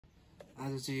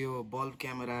आज चाहिँ यो बल्ब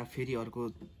क्यामेरा फेरि अर्को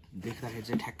देख्दाखेरि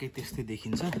चाहिँ ठ्याक्कै त्यस्तै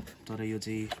देखिन्छ, तर यो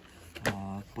चाहिँ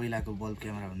पहिलाको बल्ब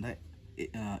क्यामेरा भन्दा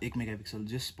 1 मेगापिक्सल,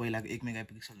 जस पहिलाको 1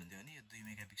 मेगापिक्सल हुन्थ्यो भने यो 2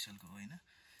 मेगापिक्सलको हो हैन।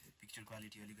 पिक्चर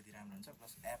क्वालिटी अलिकति राम्रो हुन्छ,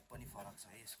 प्लस एप पनि फरक छ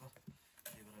है यसको।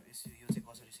 त्यही भएर यो चाहिँ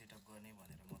कसरी सेटअप गर्ने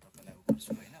भनेर म तपाईलाई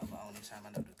गर्छु हैन। अब आउने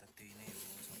सामानहरु त त्यही नै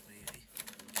हो सबै है।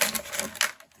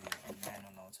 त्यो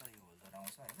म्यानुअल आउँछ, यो होल्डर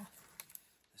आउँछ हैन।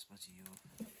 त्यसपछि यो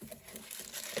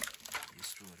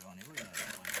स्क्रुहरु आउने भयो है।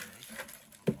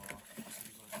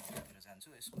 कसरी गर्ने भनेर जान्छु।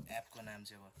 यसको एपको नाम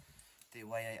चाहिँ अब त्यही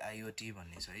YIIoT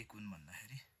भन्ने छ है। कुन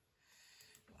भन्दाखेरि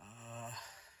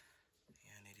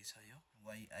यहाँनेरि छ यो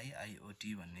YIIoT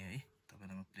भन्ने है।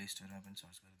 तपाईलाई म प्ले स्टोरमा पनि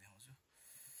सर्च गरेर देखाउँछु।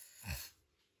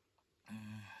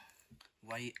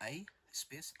 YI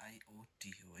स्पेस IoT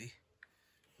हो है।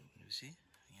 भनेपछि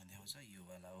यहाँ देखाउँछ यो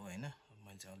वाला हो हैन।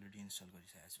 मैले चाहिँ अलरेडी इन्स्टल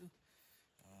गरिसकेको छु।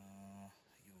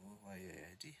 यो हो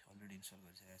YIIoT, अलरेडी इन्स्टल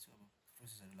गरिसकेको छु। अब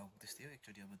प्रोसेसहरु लगभग त्यस्तै हो।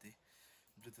 एकचोटी अब त्यही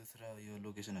ब्लुटुथ र यो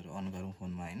लोकेसनहरु अन गरौँ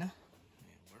फोनमा हैन।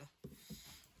 यहाँबाट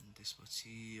अनि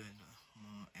त्यसपछि हैन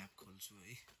म एप खोल्छु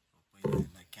है। पहिला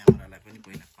यसलाई क्यामेरालाई पनि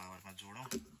पहिला पावरमा जोडौँ।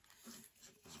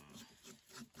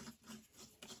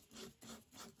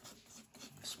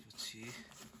 त्यसपछि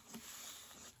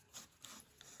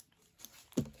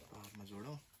पावरमा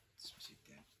जोडौँ। त्यसपछि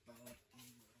त्यहाँ पावर अन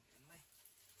गरौँ यसलाई।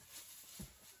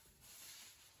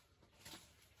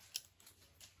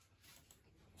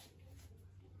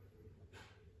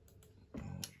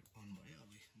 पावर अन भयो।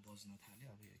 अब बज्न थाल्यो।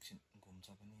 अब एकछिन घुम्छ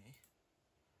पनि है।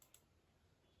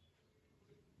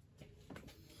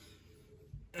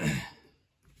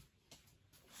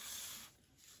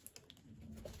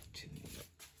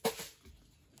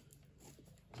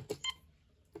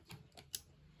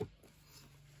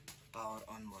 पावर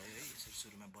अन भयो है। यसरी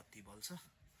सुरुमा बत्ती बल्छ।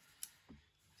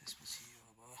 त्यसपछि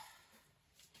अब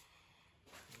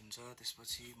हुन्छ।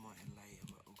 त्यसपछि म यसलाई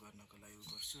अब गर्नको लागि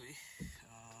गर्छु है।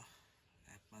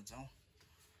 एपमा जाउँ।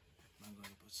 एपमा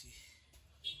गएपछि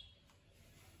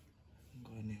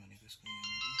गर्ने भनेको यसको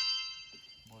यहाँनिर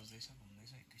बज्दैछ,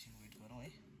 घुम्दैछ। एकैछिन वेट गरौँ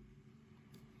है।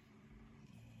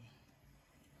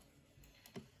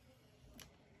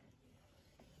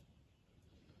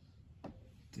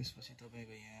 त्यसपछि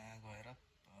तपाईको यहाँ गएर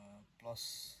प्लस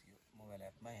यो मोबाइल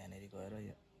एपमा यहाँनेरि गएर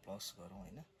यो प्लस गरौँ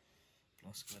हैन।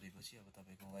 प्लस गरेपछि अब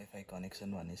तपाईको वाइफाई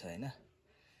कनेक्सन भन्ने छ हैन।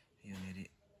 यो नेरी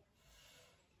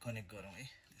कनेक्ट गरौँ है।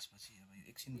 त्यसपछि अब यो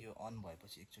एकछिन यो अन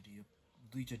भएपछि एकचोटी यो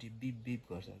दुईचोटी बिप बिप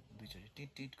गर्छ। दुईचोटी टिट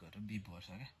टिट गरेर बिप गर्छ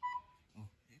क्या। 1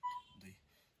 2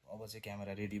 अब चाहिँ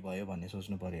क्यामेरा रेडी भयो भन्ने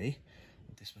सोच्नु पर्यो है।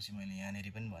 त्यसपछि मैले यहाँनेरि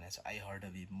पनि भनेको छ आई हर्ड अ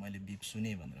बिप। मैले बिप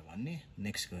सुने भनेर भन्ने,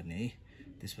 नेक्स्ट गर्ने है।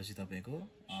 त्यसपछि तपाईको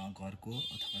घरको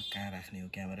अथवा कहाँ राख्ने हो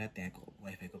क्यामेरा, त्यहाँको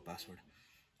वाइफाईको पासवर्ड।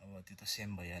 अब त्यो त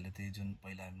सेम भइहाल्यो। त्यही जुन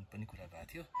पहिला पनि कुरा भएको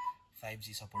थियो।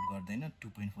 5G सपोर्ट गर्दैन,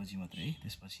 2.4G मात्रै है।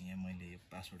 त्यसपछि यहाँ मैले यो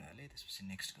पासवर्ड हालेँ। त्यसपछि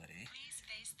नेक्स्ट गरेँ है।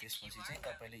 त्यसपछि चाहिँ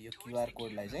तपाईले यो QR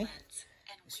कोडलाई चाहिँ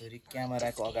यसरी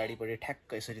क्यामेराको अगाडिपट्टि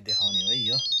ठ्याक्क यसरी देखाउने हो है।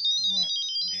 यो म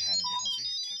देखाएर देखाउँछु।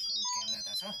 ठ्याक्क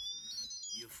क्यामेरा छ।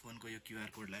 यो फोनको यो QR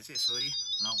कोडलाई चाहिँ यसरी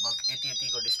लगभग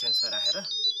यतिको डिस्टेन्समा राखेर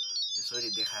यसरी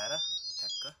देखाएर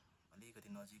ठ्याक्क अलिकति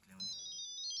नजिक ल्याउने।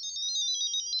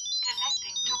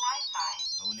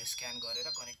 उसले स्क्यान गरेर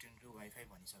कनेक्टिङ टु वाइफाई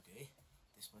भनिसक्यो है।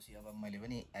 त्यसपछि अब मैले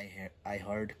पनि I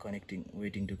heard connecting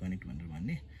waiting to connect भनेर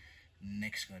भन्ने,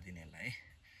 नेक्स्ट गरिदिने यसलाई है।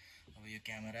 अब यो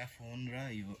क्यामेरा, फोन र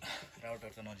यो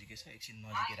राउटर त नजिकै छ। एकछिन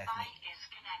नजिकै राख्ने।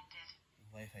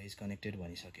 वाइफाई इज कनेक्टेड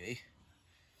भनिसक्यो है।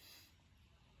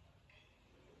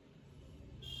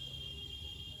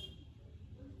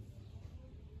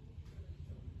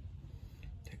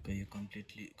 ठ्याक्क यो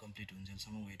कम्प्लिट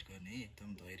हुन्जेलसम्म वेट गर्ने है। एकदम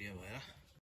धैर्य भएर।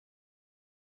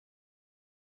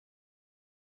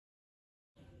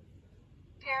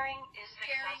 Pairing is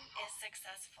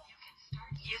successful.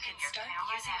 You can start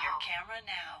using your camera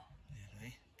now.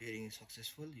 Pairing is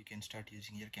successful. You can start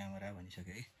using your camera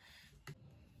भनिसक्यो है।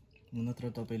 नत्र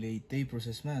तपाईले त्यही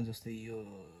प्रोसेसमा जस्तै यो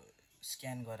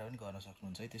स्क्यान गरेर पनि गर्न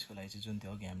सक्नुहुन्छ है। त्यसको लागि चाहिँ जुन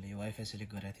त्यो अघि हामीले यो वाइफाई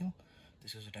सेलेक्ट गरेका थियौँ,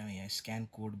 त्यसको टाइममा यहाँ स्क्यान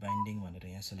कोड बाइन्डिङ भनेर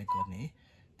यहाँ सेलेक्ट गर्ने है।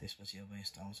 त्यसपछि अब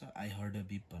यस्तो आउँछ आई हर्ड अ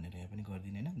बिप भनेर यहाँ पनि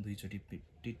गरिदिने हैन। दुईचोटी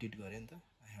टिट टिट गरे नि त।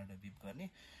 आई हर्ड अ बिप गर्ने।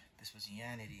 त्यसपछि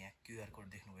यहाँनेरि यहाँ QR कोड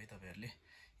देख्नुभयो तपाईहरुले।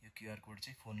 यो QR कोड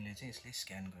चाहिँ फोनले चाहिँ यसले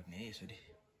स्क्यान गर्ने है। यसरी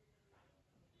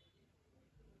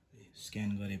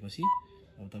स्क्यान गरेपछि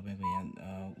अब तपाईको यहाँ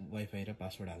वाइफाई र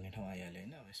पासवर्ड हाल्ने ठाउँ आइहाल्यो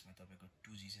हैन। अब यसमा तपाईको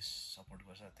 2G चाहिँ सपोर्ट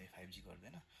गर्छ, त्यही 5G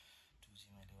गर्दैन। 2G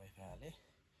मैले वाइफाई हाले।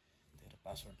 त्यही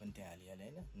पासवर्ड पनि त्यहाँ हालिहाले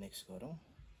हैन। नेक्स्ट गरौँ।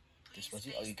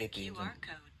 त्यसपछि अघिकै त्यही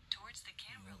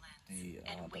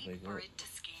तपाईको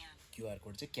QR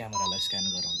कोड चाहिँ क्यामेरालाई स्क्यान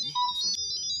गराउने।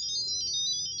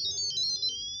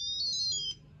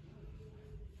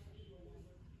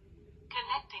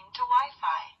 Connecting to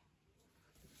Wi-Fi.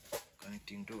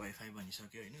 Connecting to wifi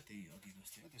भनिसक्यो होइन, त्यही अघि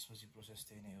जस्तै हो। त्यसपछि प्रोसेस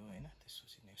त्यही नै हो होइन।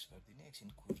 त्यसपछि नेक्स्ट गरिदिने, एकछिन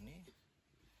कुर्ने,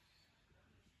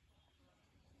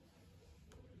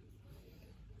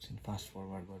 एकछिन फास्ट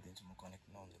फरवर्ड गरिदिन्छु म कनेक्ट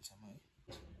नहुन्जेलसम्म है।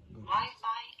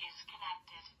 Wi-Fi is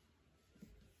connected.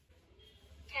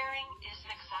 Pairing is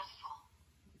successful.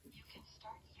 You can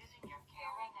start using your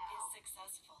camera now. Pairing is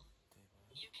successful.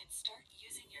 You can start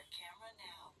using your camera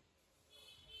now.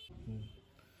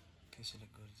 के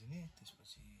सिलेक्ट गरिदिने,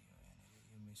 त्यसपछि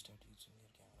यहाँनिर you may start using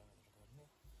your camera भनेर गर्ने।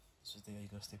 त्यसपछि त्यही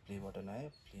जस्तै प्ले बटन आयो,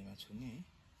 प्लेमा छुने है।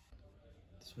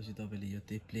 त्यसपछि तपाईँले यो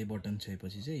त्यही प्ले बटन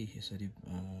छोएपछि चाहिँ यसरी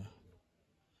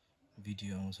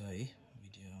भिडियो आउँछ है,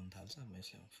 भिडियो आउनु थाल्छ। म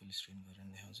यसलाई फुल स्क्रिन गरेर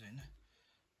देखाउँछु होइन।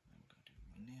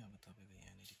 भन्ने अब तपाईँको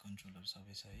यहाँनिर कन्ट्रोलर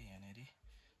सबै छ है। यहाँनिर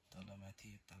तलमाथि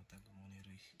यताउता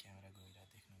घुमाउनेहरू क्यामेरा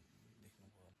गइरहेको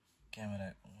देख्नुभयो, क्यामेरा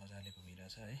मजाले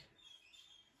घुमिरहेछ है।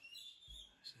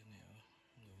 यसरी नै हो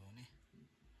घुमाउने।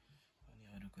 अनि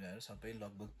अरू कुराहरू सबै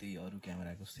लगभग त्यही अरू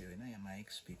क्यामेराको जस्तै होइन। यहाँ माइक,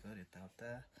 स्पिकर, यताउता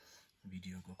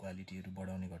भिडियोको क्वालिटीहरू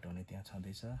बढाउने घटाउने त्यहाँ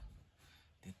छँदैछ।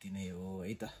 त्यति नै हो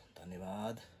है त,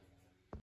 धन्यवाद।